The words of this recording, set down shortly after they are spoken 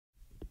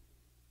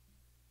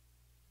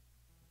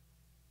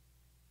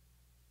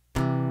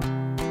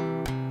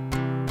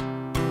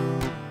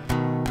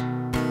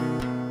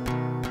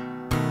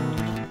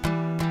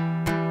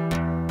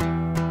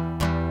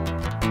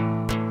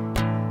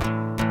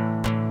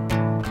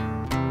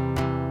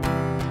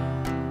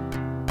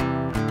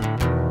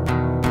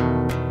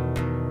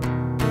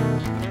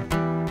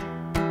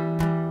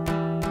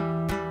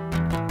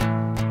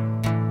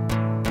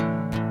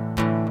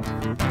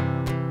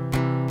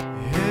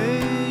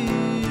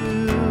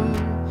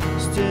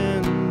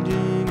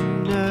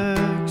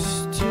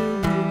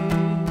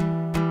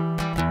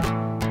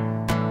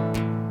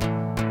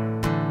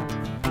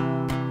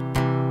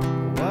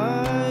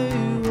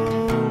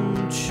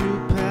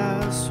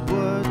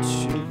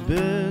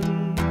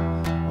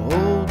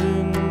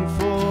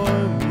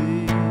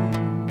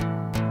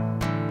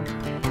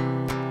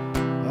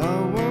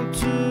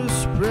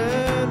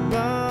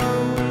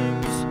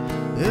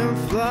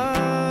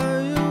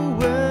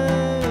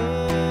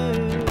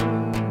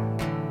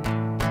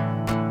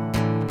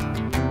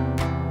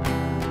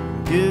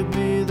Give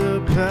me the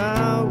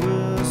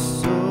power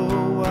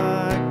so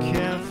I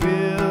can't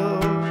feel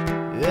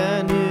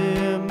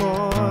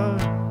anymore.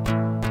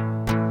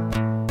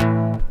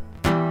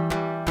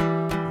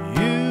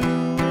 You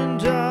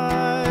and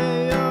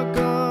I are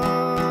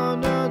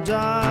gonna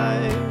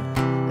die.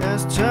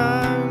 As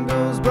time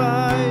goes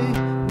by,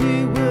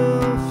 we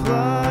will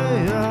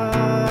fly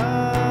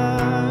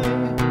high.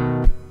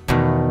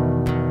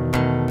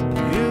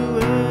 You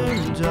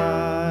and I.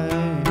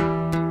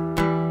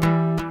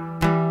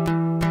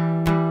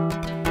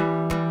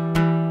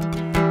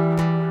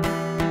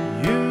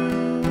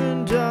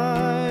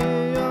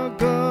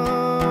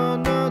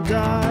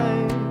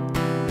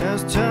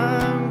 As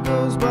time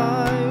goes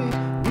by,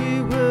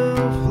 we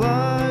will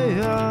fly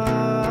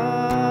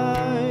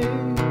high.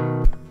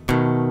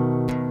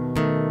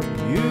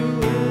 You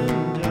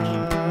and I.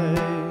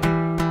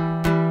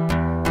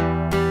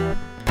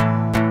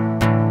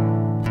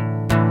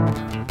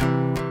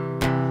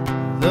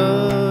 The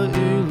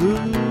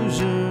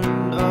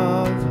illusion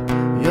of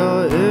your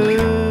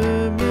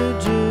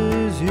image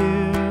is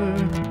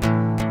here.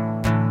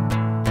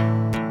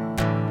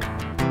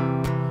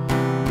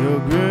 Your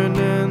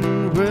grinning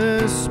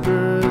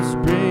whispers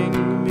bring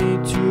me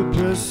to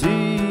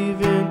perceive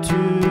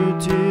into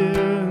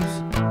tears.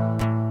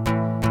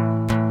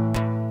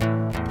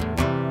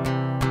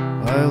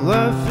 I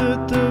laugh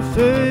at the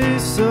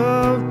face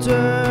of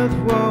death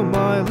while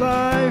my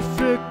life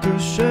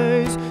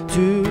ricochets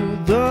to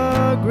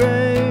the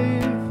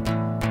grave.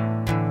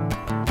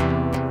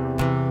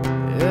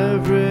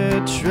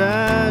 Every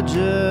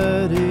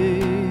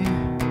tragedy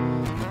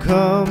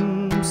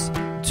comes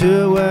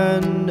to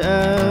an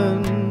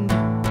end.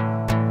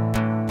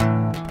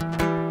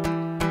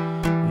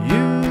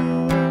 You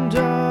and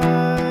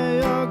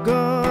I are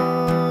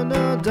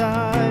gonna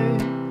die.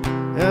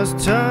 As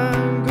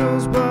time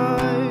goes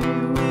by,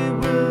 we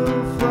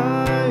will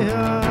fly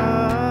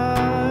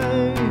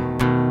high.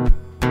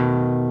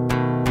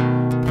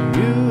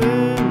 You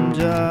and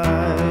I.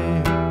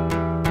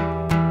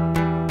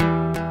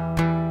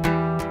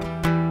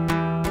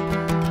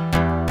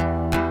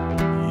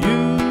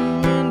 You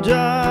and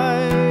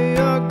I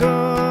are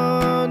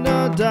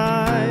gonna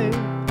die.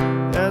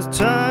 As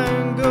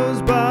time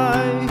goes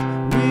by,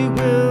 we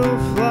will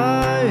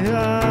fly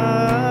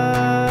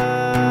high.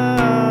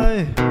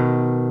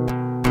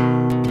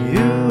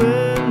 You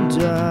and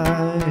I.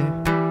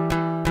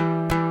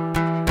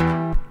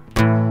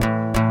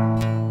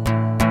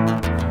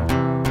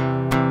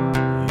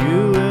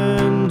 You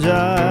and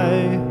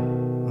I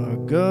are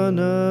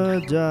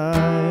gonna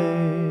die.